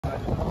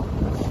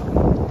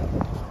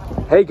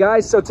Hey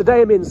guys, so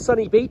today I'm in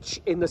sunny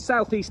beach in the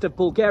southeast of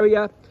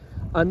Bulgaria,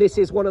 and this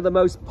is one of the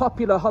most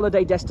popular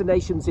holiday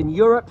destinations in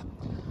Europe.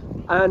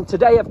 And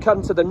today I've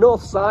come to the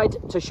north side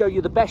to show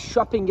you the best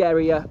shopping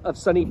area of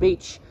sunny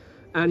beach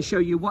and show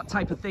you what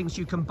type of things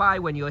you can buy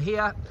when you're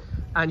here,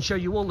 and show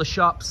you all the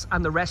shops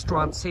and the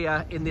restaurants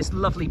here in this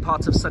lovely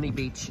part of sunny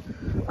beach.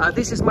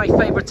 This is my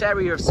favorite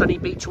area of sunny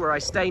beach where I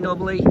stay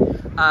normally.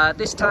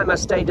 This time I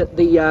stayed at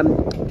the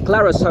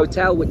Gr8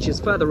 hotel, which is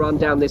further on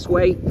down this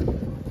way.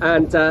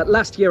 And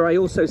last year I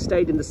also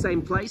stayed in the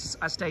same place.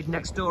 I stayed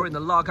next door in the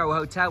Largo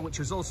Hotel, which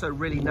was also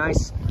really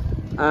nice.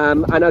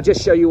 And I'll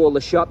just show you all the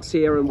shops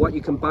here and what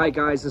you can buy,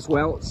 guys, as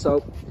well.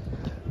 So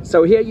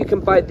here you can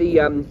buy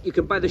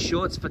the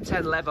shorts for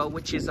 10 level,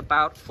 which is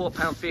about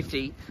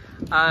 £4.50.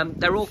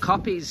 They're all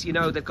copies, you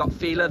know. They've got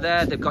Fila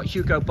there, they've got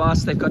Hugo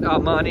Boss, they've got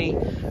Armani,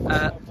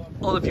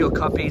 all of your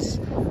copies.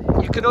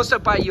 You can also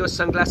buy your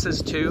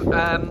sunglasses too.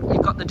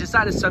 You've got the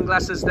designer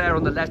sunglasses there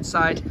on the left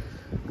side.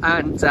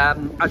 And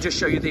I'll just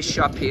show you this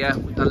shop here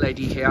with the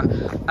lady here.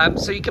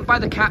 So you can buy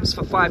the caps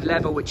for 5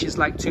 level, which is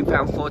like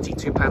 £2.40,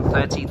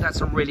 £2.30. That's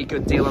a really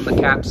good deal on the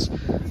caps,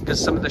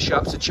 because some of the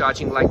shops are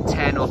charging like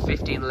 10 or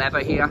 15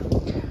 leather here.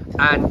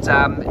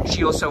 And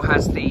she also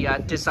has the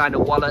designer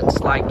wallets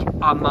like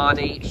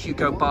Armani,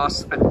 Hugo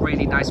Boss, and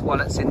really nice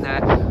wallets in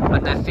there.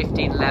 And they're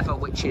 15 leather,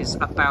 which is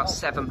about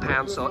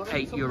 £7 or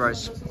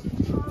 €8.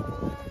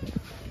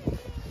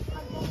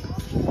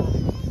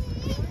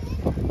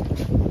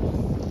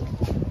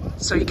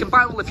 So you can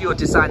buy all of your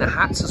designer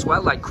hats as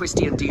well, like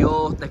Christian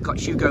Dior. They've got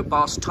Hugo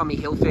Boss, Tommy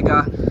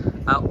Hilfiger,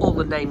 all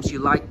the names you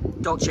like,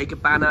 Dolce &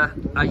 Gabbana.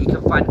 You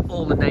can find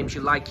all the names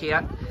you like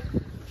here.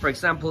 For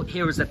example,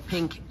 here is a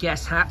pink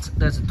Guess hat.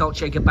 There's a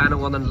Dolce & Gabbana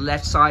one on the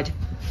left side.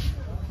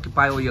 You can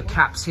buy all your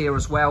caps here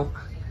as well.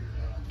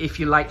 If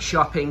you like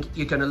shopping,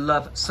 you're going to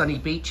love Sunny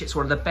Beach. It's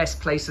one of the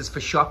best places for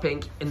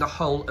shopping in the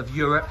whole of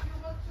Europe.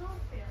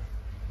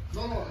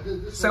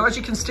 So as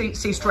you can see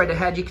straight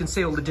ahead, you can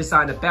see all the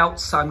designer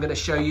belts. So I'm going to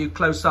show you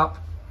close up.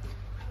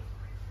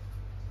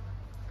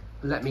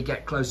 Let me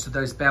get close to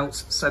those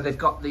belts. So they've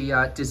got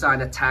the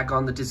designer tag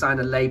on, the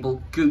designer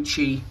label,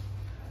 Gucci,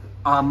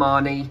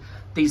 Armani.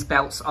 These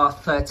belts are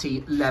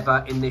 30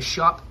 leather in this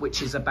shop,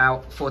 which is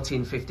about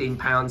 £14,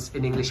 £15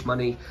 in English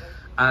money.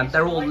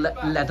 They're all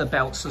leather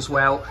belts as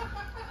well.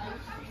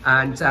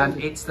 And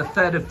it's the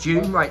 3rd of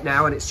June right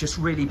now, and it's just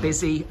really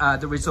busy.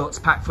 The resort's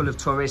packed full of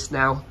tourists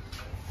now.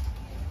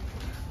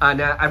 And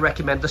I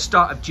recommend the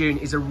start of June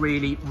is a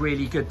really,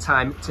 really good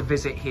time to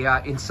visit here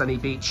in Sunny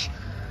Beach.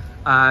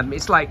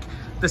 It's like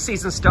the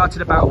season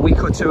started about a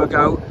week or two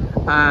ago.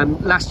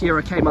 Last year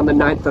I came on the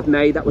 9th of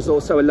May. That was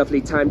also a lovely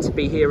time to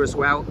be here as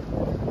well.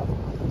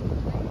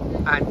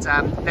 And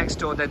next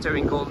door they're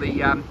doing all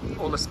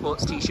the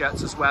sports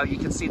t-shirts as well. You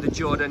can see the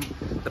Jordan,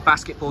 the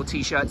basketball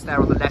t-shirts there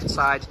on the left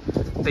side.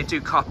 They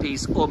do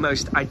copies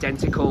almost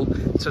identical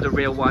to the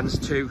real ones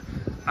too.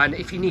 And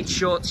if you need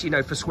shorts, you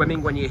know, for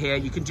swimming when you're here,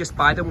 you can just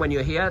buy them when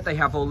you're here. They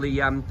have all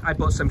the, I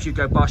bought some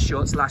Hugo Boss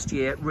shorts last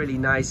year, really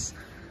nice.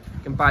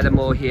 You can buy them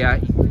all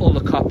here, all the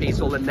copies,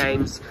 all the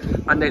names,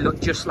 and they look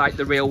just like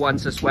the real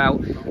ones as well.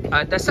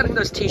 They're selling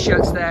those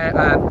t-shirts there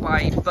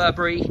by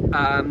Burberry.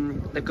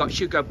 They've got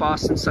Hugo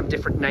Boss and some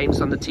different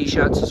names on the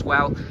t-shirts as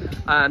well.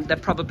 They're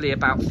probably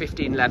about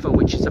 15 leather,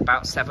 which is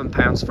about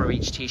 £7 for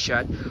each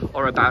t-shirt,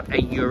 or about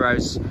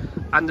 €8.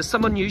 And there's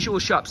some unusual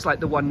shops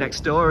like the one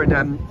next door,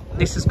 and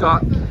this has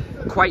got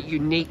quite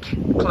unique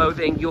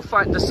clothing. You'll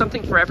find there's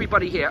something for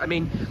everybody here. I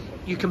mean,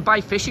 you can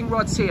buy fishing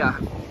rods here,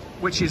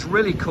 which is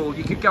really cool.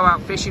 You could go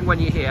out fishing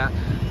when you're here,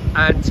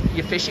 and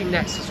your fishing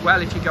nets as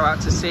well if you go out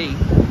to sea.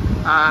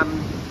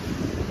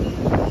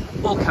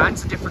 All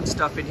kinds of different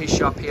stuff in his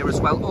shop here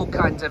as well. All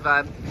kinds of,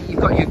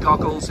 you've got your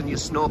goggles and your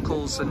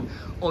snorkels and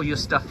all your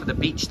stuff for the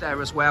beach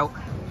there as well.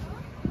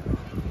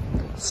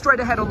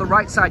 Straight ahead on the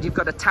right side, you've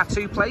got a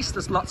tattoo place.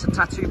 There's lots of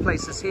tattoo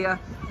places here.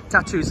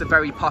 Tattoos are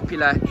very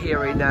popular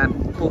here in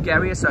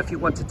Bulgaria, so if you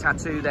want a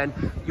tattoo, then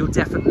you'll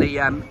definitely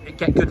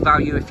get good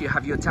value if you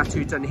have your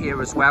tattoo done here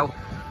as well.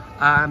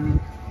 I'm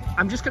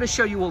just going to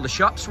show you all the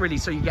shops really,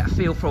 so you get a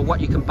feel for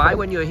what you can buy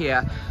when you're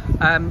here.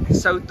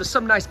 So there's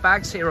some nice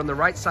bags here on the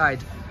right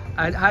side,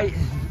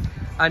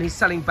 and he's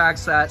selling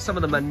bags. Some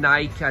of them are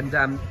Nike,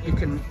 and you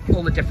can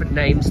all the different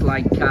names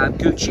like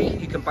Gucci.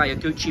 You can buy a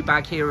Gucci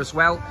bag here as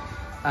well.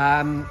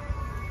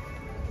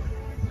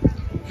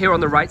 Here on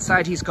the right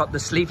side, he's got the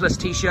sleeveless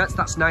t-shirts.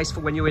 That's nice for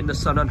when you're in the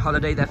sun on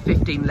holiday. They're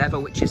 15 leather,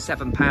 which is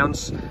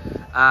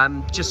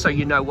 £7. Just so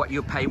you know what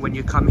you pay when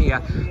you come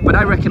here. But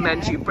I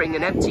recommend you bring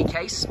an empty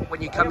case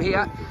when you come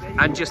here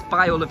and just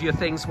buy all of your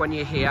things when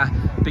you're here,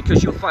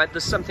 because you'll find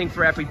there's something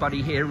for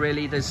everybody here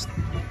really. There's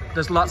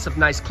lots of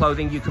nice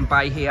clothing you can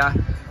buy here,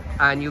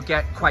 and you'll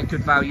get quite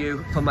good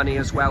value for money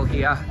as well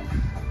here.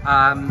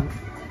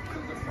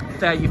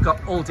 There you've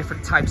got all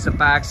different types of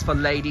bags for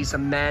ladies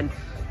and men.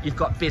 You've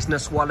got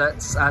business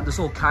wallets, there's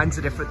all kinds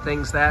of different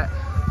things there.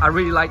 I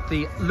really like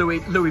the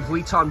Louis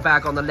Vuitton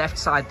bag on the left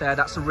side there.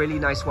 That's a really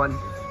nice one.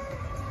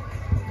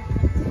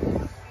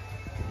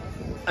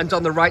 And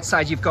on the right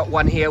side, you've got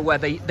one here where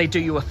they do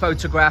you a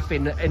photograph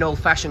in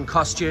old-fashioned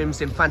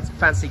costumes, in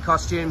fancy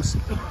costumes.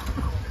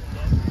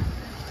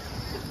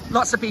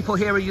 Lots of people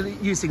here are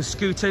using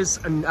scooters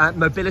and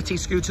mobility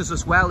scooters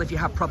as well. If you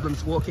have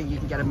problems walking, you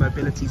can get a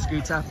mobility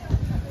scooter.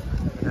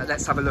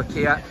 Let's have a look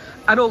here.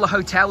 And all the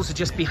hotels are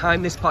just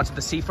behind this part of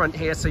the seafront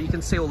here, so you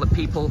can see all the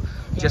people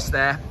just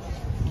there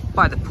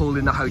by the pool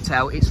in the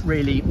hotel. It's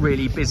really,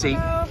 really busy.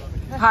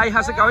 Hi,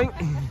 how's it going?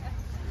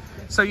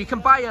 So you can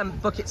buy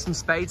buckets and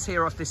spades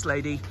here off this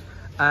lady.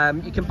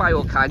 You can buy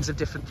all kinds of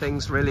different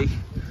things, really.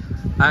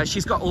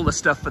 She's got all the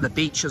stuff for the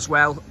beach as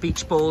well,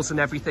 beach balls and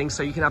everything,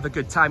 so you can have a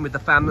good time with the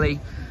family.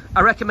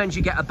 I recommend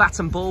you get a bat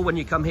and ball when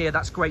you come here.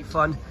 That's great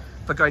fun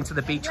for going to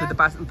the beach with the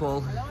bat and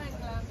ball.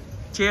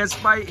 Cheers,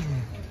 bye.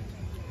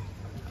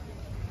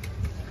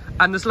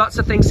 And there's lots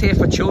of things here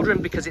for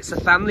children because it's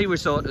a family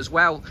resort as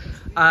well.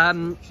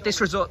 This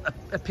resort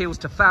appeals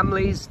to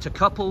families, to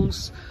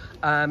couples,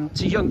 to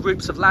young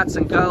groups of lads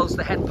and girls.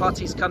 The hen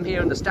parties come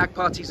here and the stag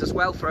parties as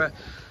well.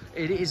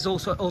 It is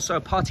also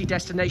a party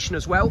destination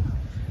as well.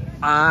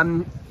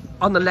 On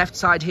the left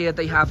side here,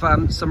 they have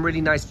some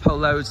really nice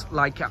polos.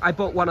 Like I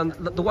bought one on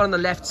the one on the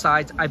left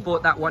side. I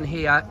bought that one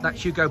here, that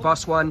Hugo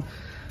Boss one.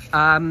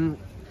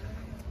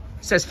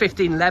 Says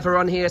 15 leather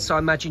on here, so I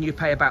imagine you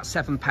pay about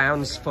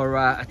 £7 for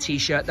a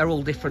t-shirt. They're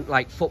all different,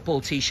 like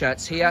football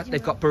t-shirts here.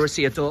 They've got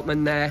Borussia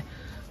Dortmund there.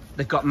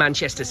 They've got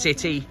Manchester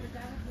City,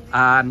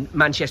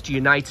 Manchester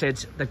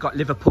United. They've got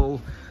Liverpool.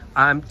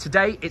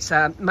 Today it's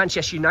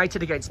Manchester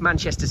United against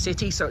Manchester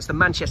City, so it's the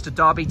Manchester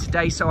derby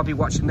today, so I'll be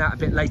watching that a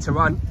bit later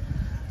on.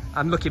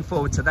 I'm looking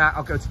forward to that.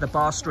 I'll go to the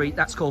bar street,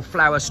 that's called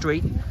Flower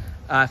Street,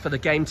 for the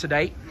game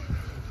today.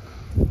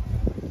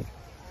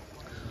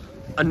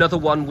 Another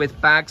one with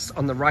bags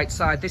on the right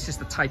side. This is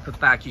the type of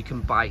bag you can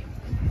buy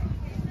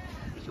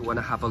if you want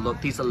to have a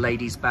look. These are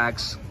ladies'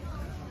 bags.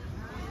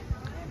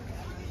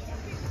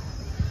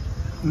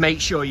 Make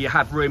sure you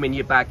have room in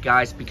your bag,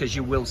 guys, because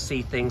you will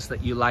see things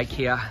that you like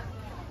here.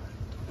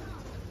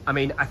 I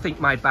mean, I think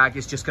my bag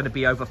is just going to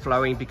be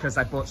overflowing because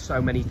I bought so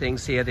many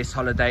things here this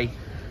holiday.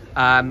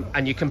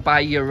 And you can buy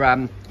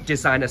your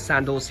designer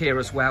sandals here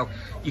as well.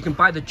 You can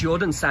buy the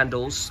Jordan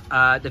sandals.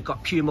 They've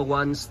got Puma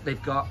ones.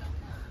 They've got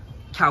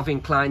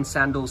Calvin Klein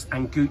sandals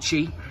and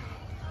Gucci.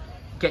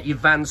 Get your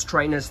Vans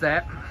trainers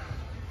there.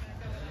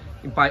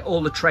 You can buy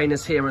all the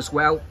trainers here as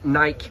well.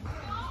 Nike,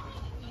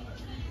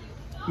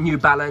 New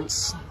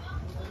Balance.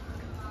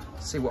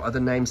 See what other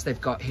names they've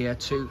got here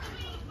too.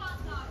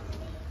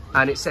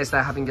 And it says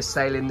they're having a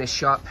sale in this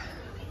shop.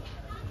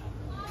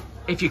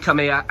 If you come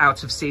here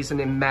out of season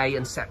in May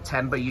and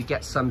September, you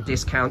get some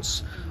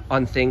discounts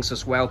on things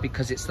as well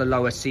because it's the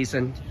lower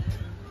season.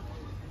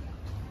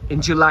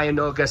 In July and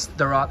August,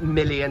 there are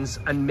millions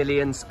and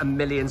millions and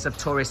millions of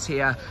tourists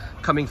here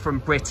coming from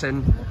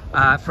Britain,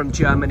 from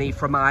Germany,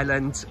 from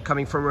Ireland,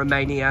 coming from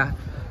Romania,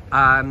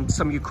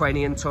 some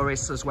Ukrainian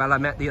tourists as well. I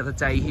met the other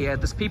day here.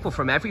 There's people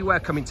from everywhere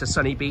coming to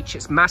Sunny Beach.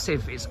 It's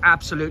massive. It's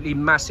absolutely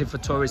massive for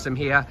tourism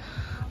here.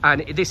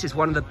 And this is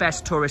one of the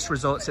best tourist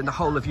resorts in the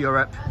whole of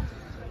Europe.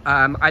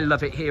 I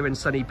love it here in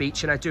Sunny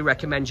Beach, and I do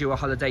recommend you a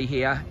holiday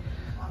here.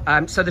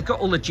 So they've got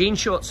all the jean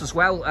shorts as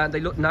well. They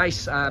look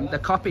nice. The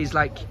copies,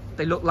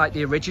 they look like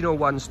the original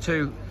ones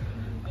too.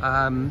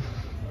 And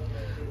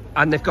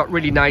they've got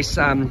really nice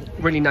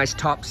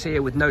tops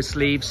here with no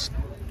sleeves,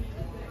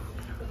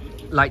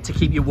 like to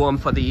keep you warm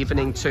for the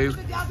evening too.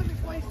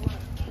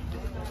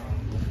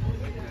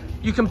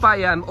 You can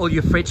buy all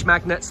your fridge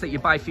magnets that you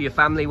buy for your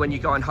family when you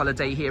go on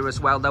holiday here as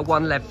well. They're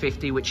 1 lev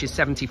 50, which is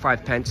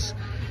 75 pence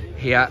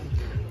here.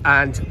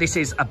 And this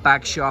is a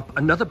bag shop,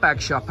 another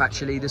bag shop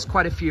actually. There's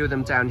quite a few of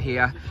them down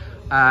here.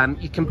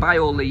 You can buy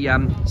all the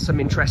some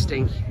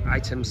interesting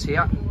items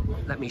here.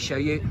 Let me show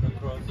you.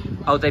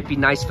 Oh, they'd be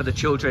nice for the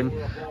children.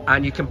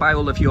 And you can buy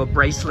all of your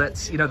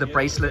bracelets, you know, the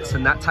bracelets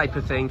and that type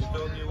of thing,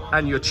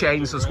 and your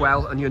chains as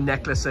well, and your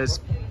necklaces.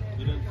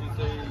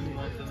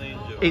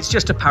 It's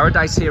just a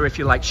paradise here if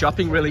you like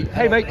shopping, really.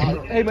 Hey mate,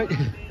 hey mate.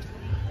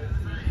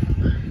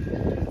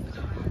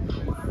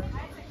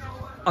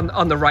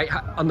 On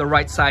the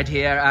right side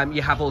here,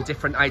 you have all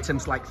different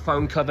items like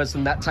phone covers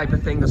and that type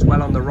of thing as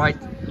well on the right.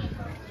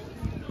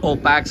 All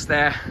bags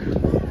there.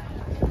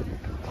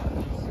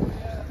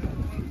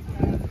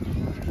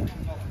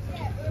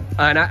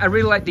 And I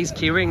really like these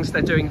key rings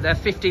they're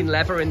 15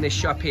 leather in this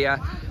shop here.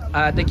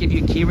 They give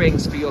you key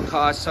rings for your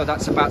cars, so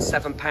that's about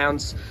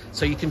 £7.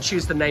 So you can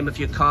choose the name of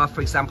your car.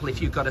 For example,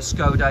 if you've got a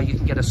Skoda, you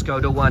can get a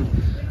Skoda one.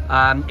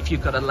 If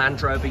you've got a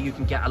Land Rover, you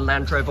can get a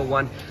Land Rover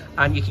one.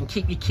 And you can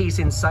keep your keys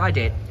inside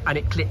it, and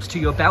it clips to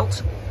your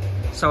belt.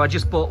 So I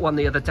just bought one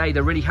the other day.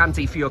 They're really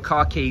handy for your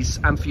car keys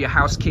and for your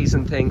house keys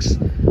and things.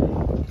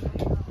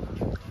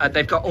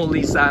 They've got all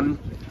these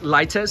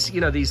lighters,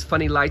 you know, these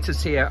funny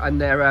lighters here, and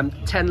they're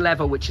 10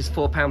 leather, which is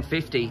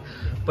 £4.50.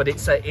 But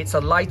it's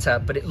a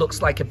lighter, but it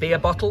looks like a beer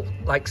bottle.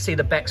 Like, see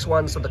the Beck's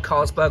ones or the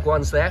Carlsberg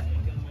ones there.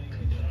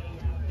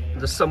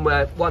 There's some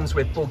ones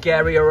with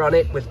Bulgaria on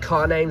it, with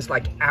car names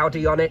like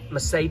Audi on it,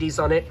 Mercedes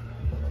on it.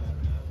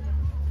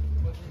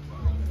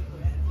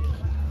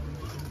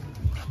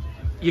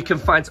 You can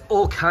find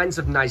all kinds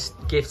of nice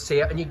gifts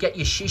here, and you get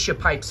your shisha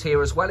pipes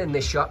here as well in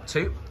this shop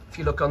too. If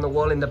you look on the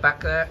wall in the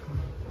back there.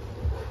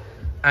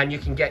 And you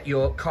can get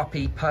your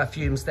copy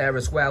perfumes there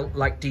as well,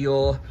 like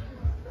Dior,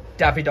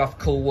 Davidoff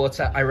Cool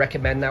Water. I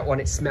recommend that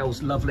one, it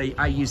smells lovely.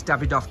 I use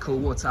Davidoff Cool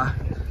Water,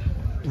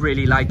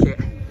 really like it.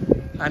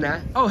 And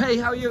oh hey,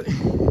 how are you?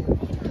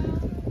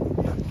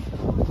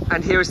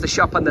 And here is the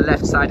shop on the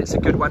left side. It's a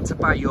good one to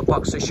buy your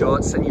boxer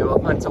shorts and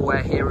your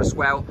underwear here as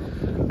well.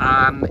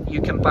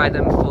 You can buy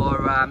them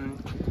for,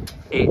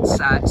 it's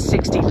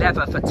 60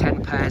 leather for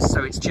 10 pairs,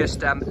 so it's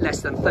just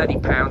less than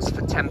 £30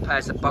 for 10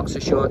 pairs of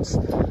boxer shorts.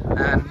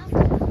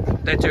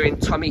 They're doing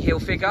Tommy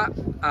Hilfiger.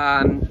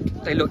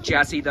 They look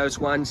jazzy, those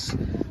ones.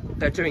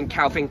 They're doing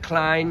Calvin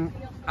Klein.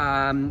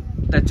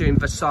 They're doing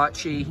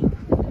Versace.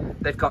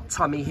 They've got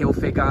Tommy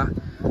Hilfiger.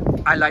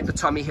 I like the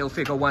Tommy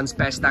Hilfiger ones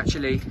best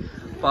actually,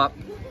 but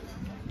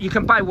you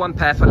can buy one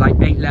pair for like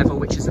 8 leather,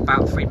 which is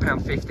about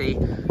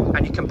 £3.50,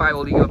 and you can buy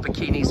all your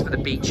bikinis for the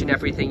beach and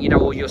everything, you know,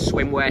 all your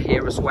swimwear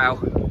here as well.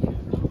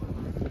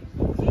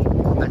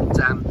 And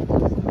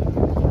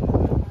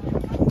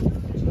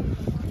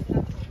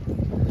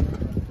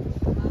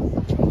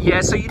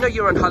yeah, so you know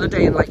you're on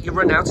holiday and like you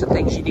run out of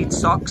things, you need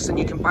socks, and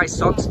you can buy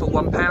socks for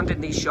 £1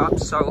 in these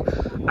shops. So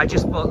I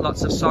just bought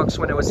lots of socks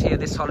when I was here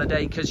this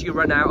holiday, because you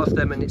run out of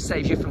them and it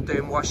saves you from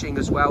doing washing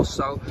as well.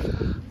 So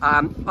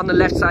on the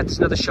left side there's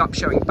another shop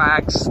showing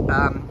bags.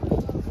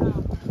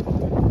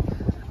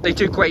 They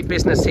do great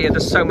business here.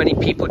 There's so many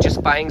people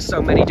just buying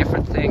so many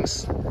different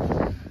things.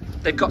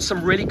 They've got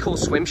some really cool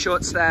swim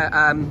shorts there,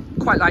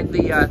 quite like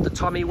the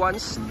Tommy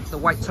ones, the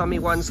white Tommy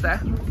ones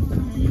there.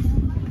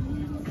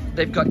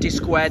 They've got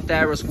D-squared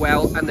there as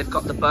well, and they've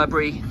got the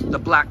Burberry, the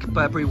black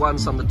Burberry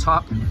ones on the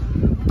top.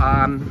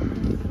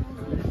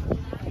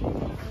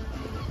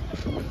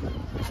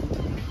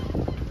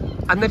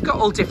 And they've got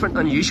all different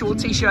unusual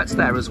t-shirts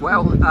there as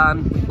well.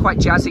 Quite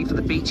jazzy for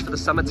the beach, for the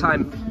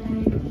summertime.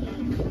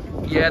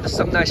 Yeah, there's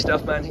some nice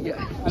stuff, man. Yeah.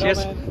 Hello,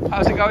 Cheers. man.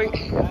 How's it going?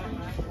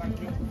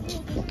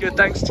 Good,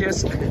 thanks.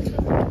 Cheers.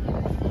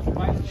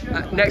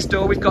 Next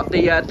door, we've got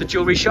the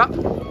jewelry shop.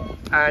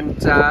 And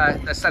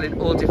they're selling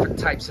all different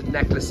types of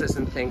necklaces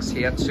and things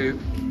here too.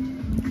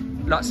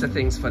 Lots of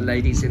things for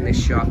ladies in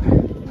this shop.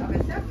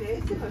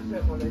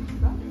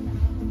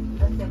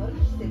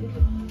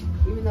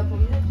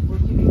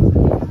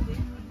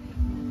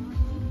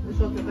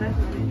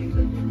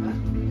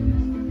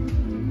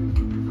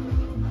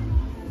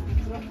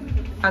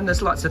 And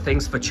there's lots of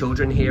things for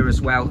children here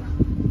as well.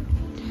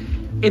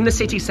 In the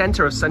city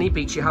centre of Sunny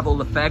Beach, you have all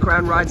the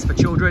fairground rides for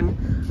children.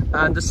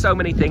 And there's so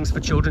many things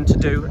for children to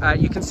do.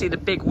 You can see the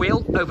big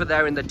wheel over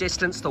there in the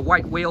distance, the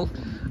white wheel,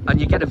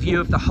 and you get a view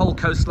of the whole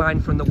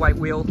coastline from the white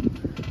wheel.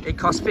 It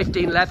costs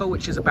 15 leather,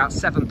 which is about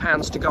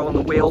 £7 to go on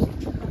the wheel,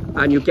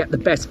 and you get the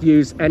best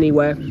views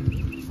anywhere.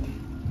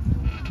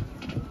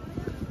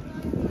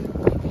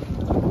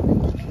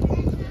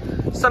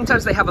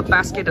 Sometimes they have a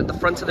basket at the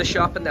front of the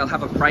shop and they'll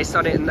have a price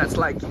on it, and that's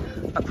like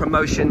a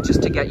promotion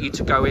just to get you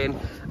to go in,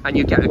 and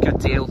you get a good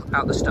deal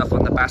out the stuff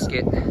on the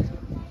basket.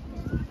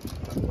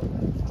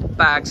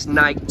 Bags,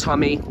 Nike,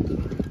 Tommy.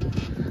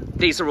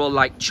 These are all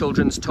like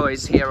children's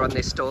toys here on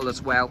this stall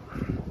as well.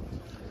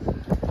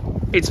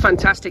 It's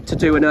fantastic to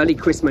do an early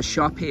Christmas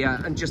shop here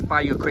and just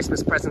buy your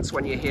Christmas presents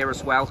when you're here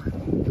as well.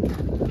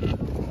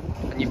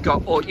 And you've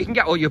got all, you can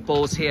get all your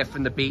balls here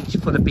from the beach,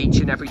 for the beach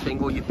and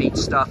everything, all your beach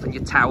stuff and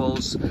your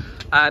towels.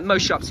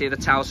 Most shops here, the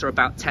towels are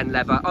about 10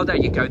 leather. Oh, there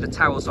you go, the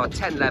towels are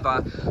 10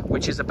 leather,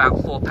 which is about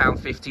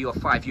 £4.50 or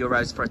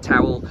 €5 for a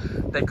towel.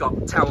 They've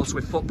got towels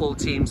with football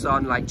teams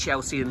on, like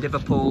Chelsea and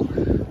Liverpool.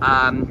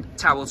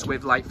 Towels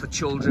with, like, for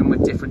children,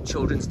 with different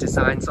children's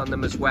designs on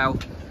them as well,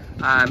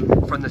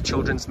 from the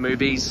children's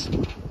movies.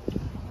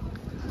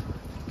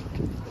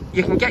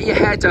 You can get your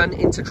hair done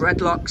into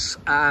dreadlocks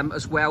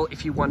as well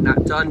if you want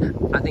that done.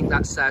 I think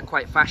that's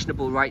quite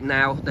fashionable right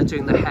now. They're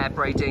doing the hair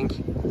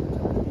braiding.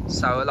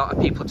 So a lot of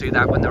people do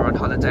that when they're on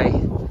holiday.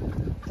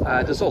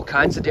 There's all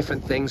kinds of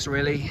different things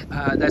really.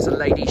 There's a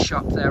ladies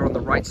shop there on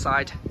the right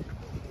side.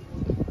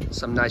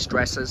 Some nice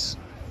dresses.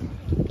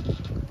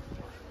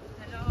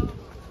 Hello.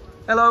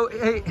 Hello.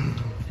 Hey.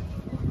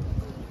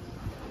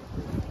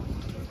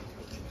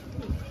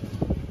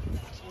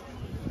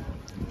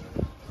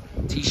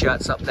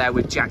 T-shirts up there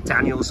with Jack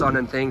Daniels on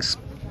and things.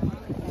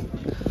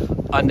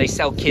 And they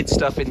sell kids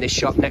stuff in this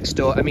shop next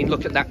door. I mean,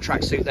 look at that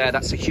tracksuit there.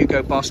 That's a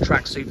Hugo Boss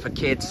tracksuit for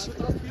kids.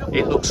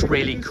 It looks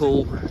really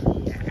cool.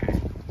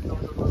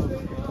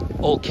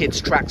 All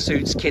kids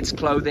tracksuits, kids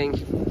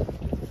clothing.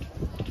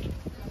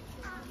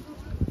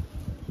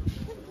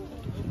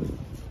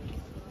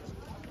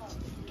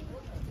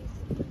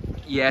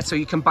 Yeah, so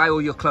you can buy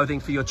all your clothing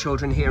for your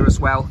children here as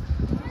well.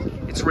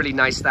 It's really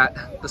nice that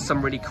there's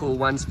some really cool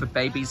ones for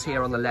babies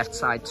here on the left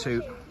side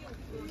too.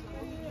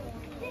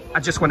 I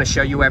just want to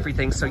show you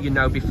everything so you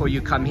know before you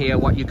come here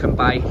what you can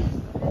buy.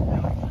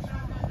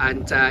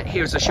 And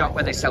here's a shop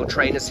where they sell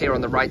trainers here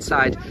on the right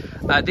side.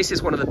 This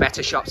is one of the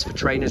better shops for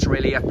trainers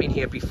really. I've been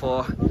here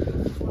before.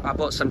 I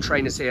bought some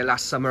trainers here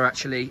last summer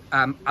actually.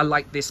 I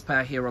like this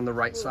pair here on the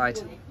right side.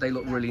 They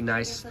look really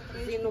nice.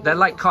 They're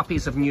like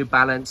copies of New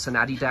Balance and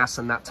Adidas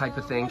and that type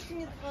of thing.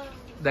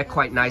 They're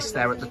quite nice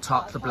there at the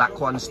top. The black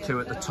ones too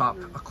at the top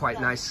are quite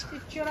nice.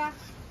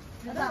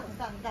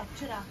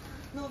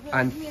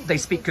 And they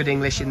speak good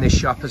English in this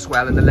shop as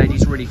well, and the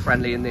lady's really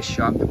friendly in this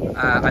shop.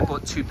 I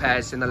bought 2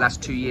 pairs in the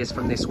last 2 years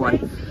from this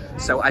one,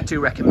 so I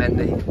do recommend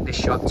this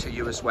shop to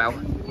you as well.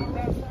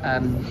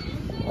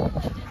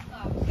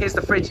 Here's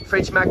the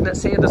fridge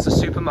magnets here. There's a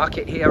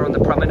supermarket here on the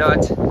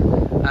promenade.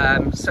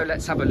 So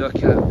let's have a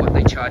look at what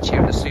they charge here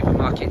in the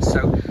supermarket.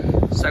 So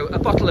a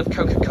bottle of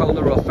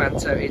Coca-Cola or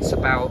Fanta, it's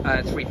about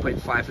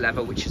 3.5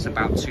 level, which is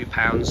about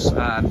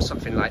 £2,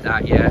 something like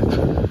that, yeah.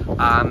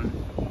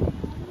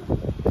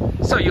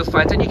 So you'll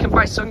find, and you can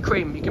buy sun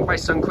cream. You can buy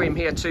sun cream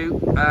here too.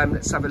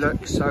 Let's have a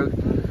look. So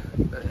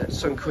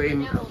sun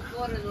cream.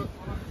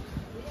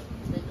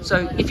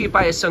 So if you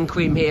buy a sun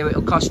cream here,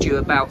 it'll cost you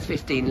about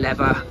 15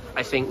 leather,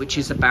 I think, which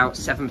is about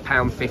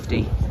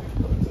 £7.50.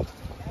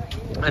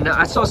 And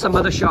I saw some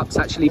other shops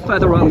actually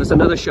further on. There's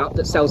another shop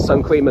that sells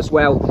sun cream as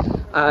well.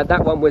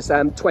 That one was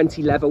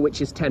 20 leather,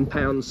 which is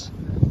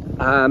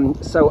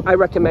 £10. So I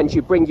recommend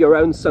you bring your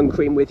own sun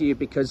cream with you,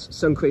 because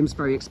sun cream's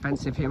very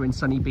expensive here in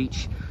Sunny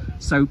Beach.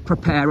 So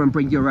prepare and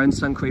bring your own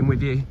sun cream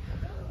with you.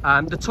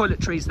 The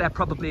toiletries, they're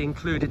probably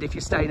included. If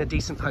you stay in a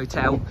decent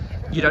hotel,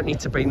 you don't need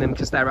to bring them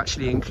because they're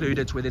actually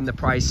included within the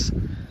price.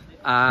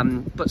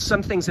 But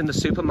some things in the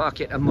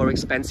supermarket are more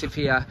expensive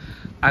here,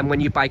 and when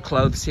you buy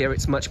clothes here,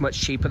 it's much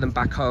cheaper than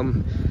back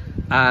home.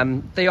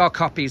 They are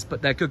copies,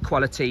 but they're good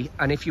quality,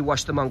 and if you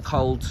wash them on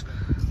cold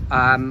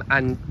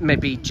and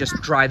maybe just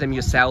dry them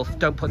yourself,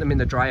 don't put them in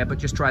the dryer, but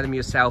just dry them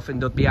yourself,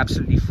 and they'll be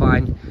absolutely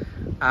fine.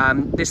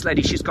 This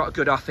lady, she's got a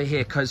good offer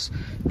here because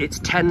it's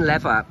 10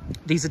 leather.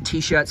 These are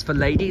t-shirts for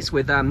ladies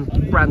with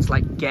brands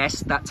like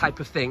Guess, that type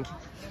of thing,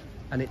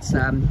 and it's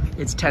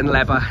 10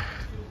 leather.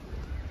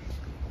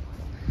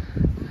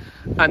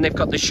 And they've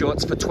got the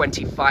shorts for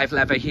 25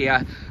 leather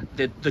here,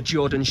 the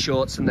Jordan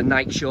shorts and the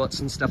Nike shorts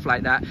and stuff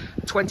like that.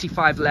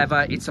 25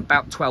 leather, it's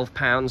about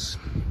 £12.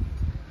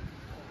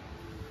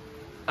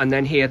 And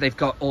then here they've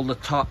got all the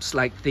tops,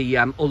 like the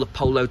all the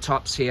polo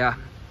tops here.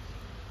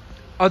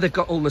 Oh, they've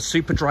got all the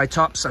super dry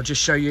tops. I'll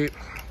just show you.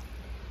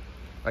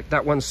 Like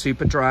that one's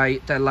super dry.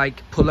 They're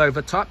like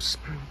pullover tops,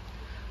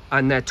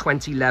 and they're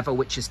 20 leather,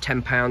 which is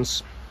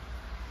 £10.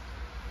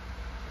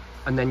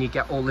 And then you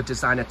get all the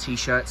designer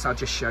t-shirts. I'll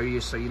just show you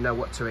so you know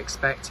what to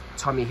expect.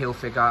 Tommy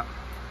Hilfiger.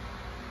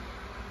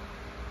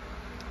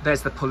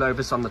 There's the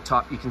pullovers on the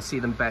top. You can see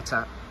them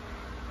better.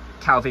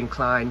 Calvin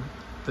Klein,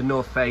 the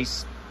North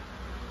Face,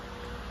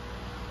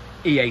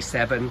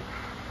 EA7.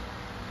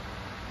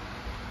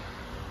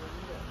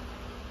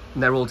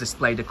 And they're all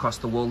displayed across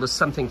the wall. There's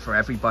something for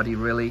everybody,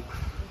 really.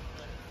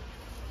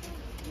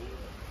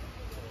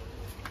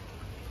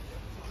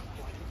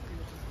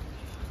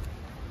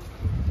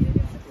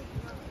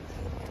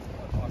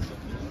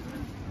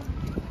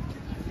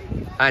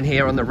 And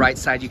here on the right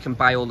side, you can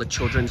buy all the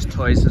children's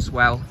toys as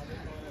well,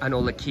 and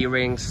all the key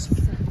rings.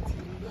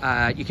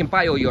 You can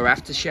buy all your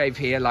aftershave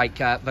here, like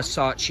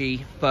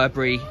Versace,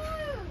 Burberry,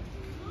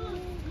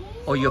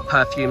 or your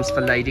perfumes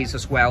for ladies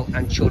as well,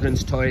 and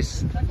children's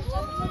toys.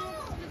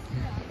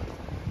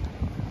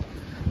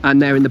 And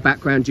there in the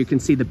background, you can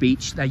see the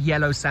beach. They're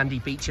yellow sandy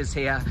beaches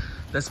here.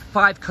 There's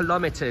 5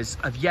 kilometers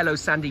of yellow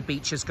sandy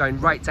beaches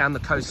going right down the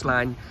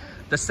coastline.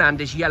 The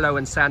sand is yellow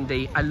and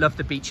sandy. I love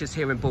the beaches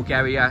here in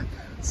Bulgaria.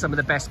 Some of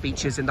the best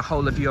beaches in the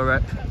whole of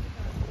Europe.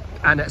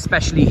 And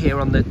especially here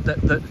on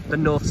the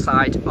north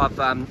side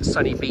of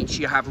Sunny Beach,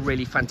 you have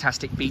really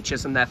fantastic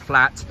beaches, and they're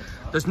flat.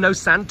 There's no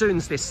sand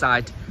dunes this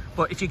side,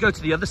 but if you go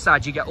to the other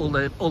side, you get all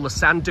the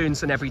sand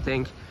dunes and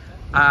everything.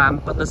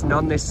 But there's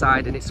none this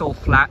side, and it's all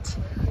flat.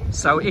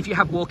 So if you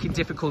have walking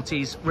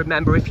difficulties,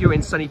 remember, if you're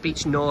in Sunny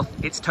Beach North,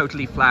 it's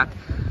totally flat.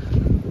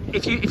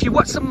 If you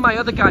watch some of my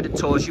other guided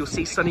tours, you'll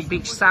see Sunny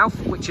Beach South,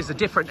 which is a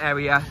different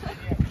area,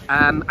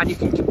 and you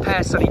can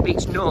compare Sunny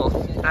Beach North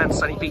and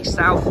Sunny Beach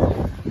South.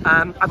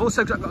 I've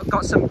also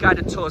got some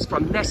guided tours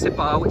from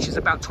Nessebar, which is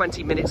about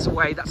 20 minutes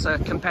away. That's a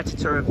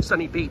competitor of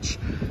Sunny Beach.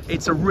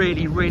 It's a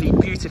really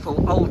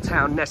beautiful old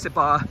town,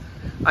 Nessebar,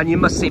 and you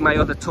must see my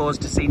other tours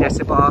to see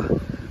Nessebar.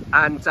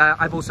 And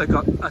I've also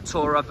got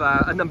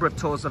a number of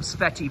tours of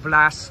Sveti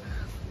Vlas,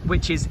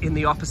 which is in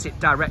the opposite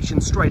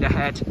direction, straight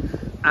ahead.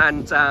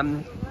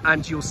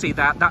 And you'll see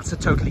that's a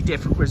totally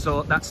different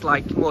resort. That's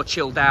like more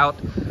chilled out,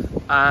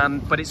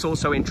 but it's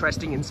also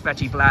interesting in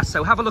Sveti Vlas.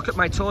 So have a look at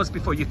my tours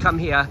before you come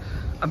here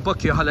and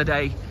book your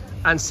holiday,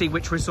 and see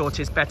which resort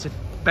is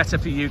better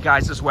for you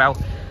guys as well.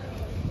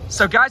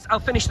 So guys, I'll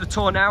finish the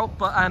tour now,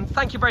 but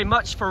thank you very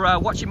much for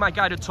watching my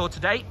guided tour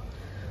today.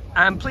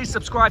 And please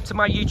subscribe to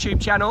my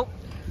YouTube channel.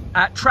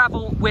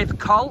 Travel with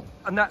Col,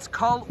 and that's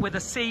Col with a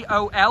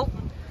C-O-L.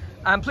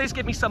 And please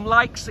give me some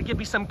likes and give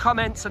me some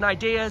comments and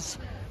ideas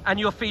and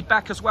your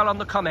feedback as well on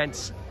the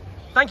comments.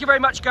 Thank you very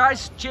much,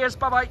 guys. Cheers.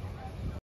 Bye-bye.